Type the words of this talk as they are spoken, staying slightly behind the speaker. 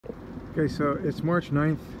Okay, so it's March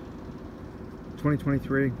 9th,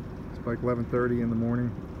 2023. It's like 11:30 in the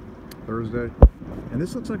morning, Thursday. And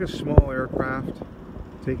this looks like a small aircraft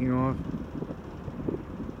taking off.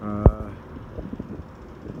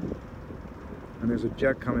 And there's a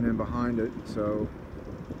jet coming in behind it, so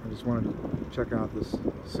I just wanted to check out this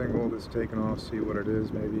single that's taking off, see what it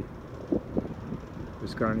is, maybe if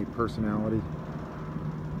it's got any personality.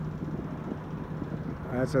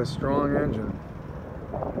 That's a strong engine.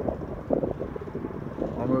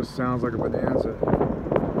 Almost sounds like a Bonanza.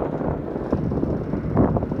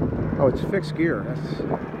 Oh, it's fixed gear. That's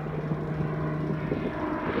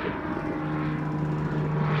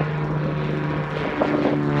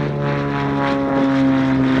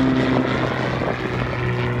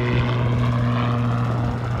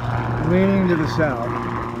leaning to the south.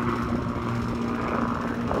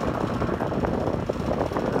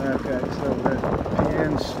 Okay, so we're going to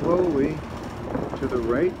pan slowly to the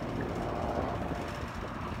right.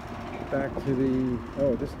 Back to the...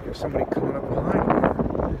 Oh, there's somebody coming up behind me.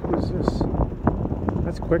 Who's this?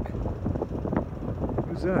 That's quick.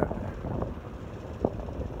 Who's that?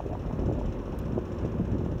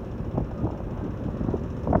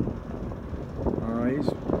 He's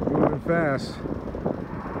moving fast.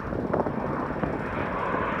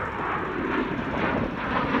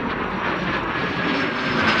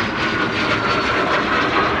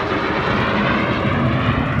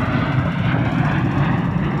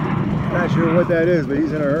 Not sure what that is, but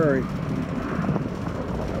he's in a hurry. I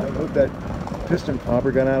hope that piston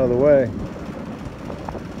popper got out of the way.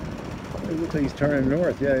 It looks like he's turning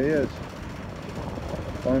north. Yeah, he is.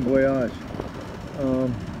 Bon voyage.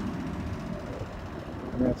 And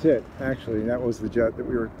that's it. Actually, that was the jet that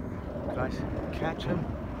we were... Could I catch him?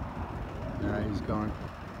 Nah, he's gone.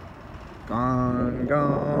 Gone,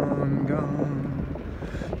 gone, gone.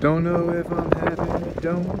 Don't know if I'm happy,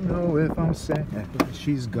 don't know if I'm sad.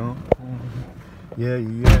 She's gone. Yeah,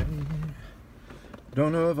 yeah.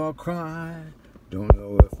 Don't know if I'll cry, don't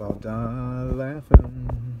know if I'll die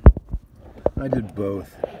laughing. I did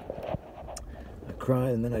both. I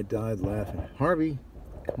cried and then I died laughing. Harvey,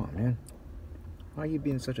 come on, man. Why are you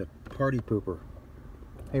being such a party pooper?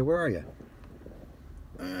 Hey, where are you?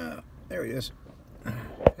 There he is.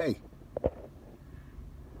 Hey.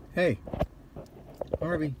 Hey.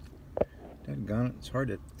 Harvey. Daggone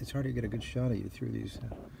it. It's hard to get a good shot of you through these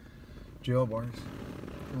jail bars.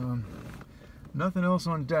 Nothing else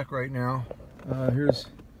on deck right now. Here's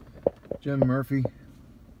Jim Murphy.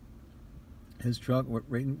 His truck,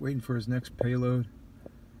 waiting for his next payload.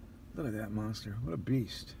 Look at that monster. What a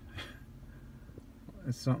beast.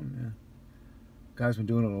 It's something, man. Guy's been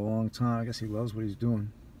doing it a long time. I guess he loves what he's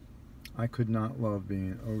doing. I could not love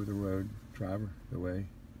being an over-the-road driver the way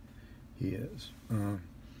he is.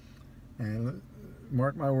 And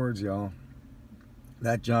mark my words, y'all.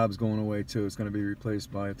 That job's going away too. It's going to be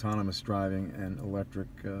replaced by autonomous driving and electric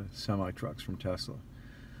semi-trucks from Tesla.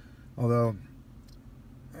 Although,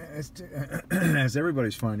 as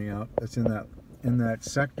everybody's finding out, that's in that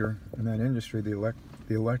sector, in that industry, the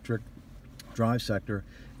electric drive sector,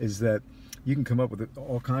 is that you can come up with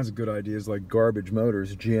all kinds of good ideas like garbage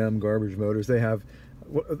motors, GM garbage motors. They have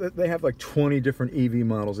like 20 different EV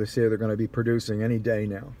models they say they're going to be producing any day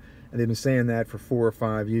now. And they've been saying that for 4 or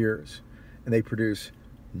 5 years. And they produce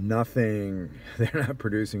nothing. They're not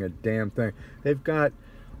producing a damn thing. They've got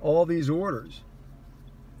all these orders.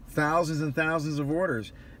 Thousands and thousands of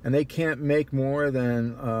orders. And they can't make more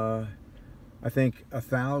than, I think,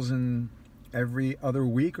 1,000 every other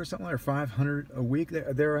week or something, or 500 a week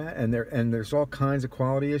they're at. And there's all kinds of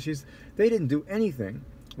quality issues. They didn't do anything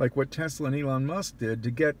like what Tesla and Elon Musk did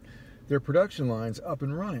to get their production lines up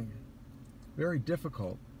and running. Very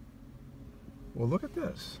difficult. Well, look at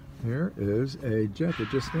this. Here is a jet that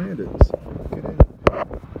just landed. So get in.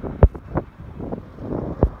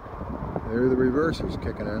 There are the reversers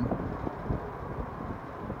kicking in.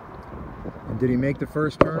 And did he make the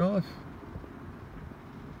first turn off?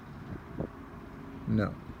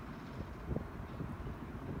 No.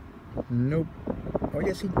 Nope. Oh,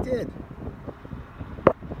 yes, he did.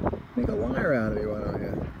 Make a liar out of me, why don't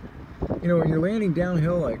you? You know, when you're landing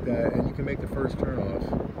downhill like that and you can make the first turn off,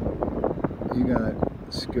 you got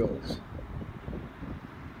skills.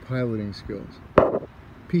 Piloting skills.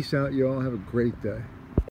 Peace out, y'all. Have a great day.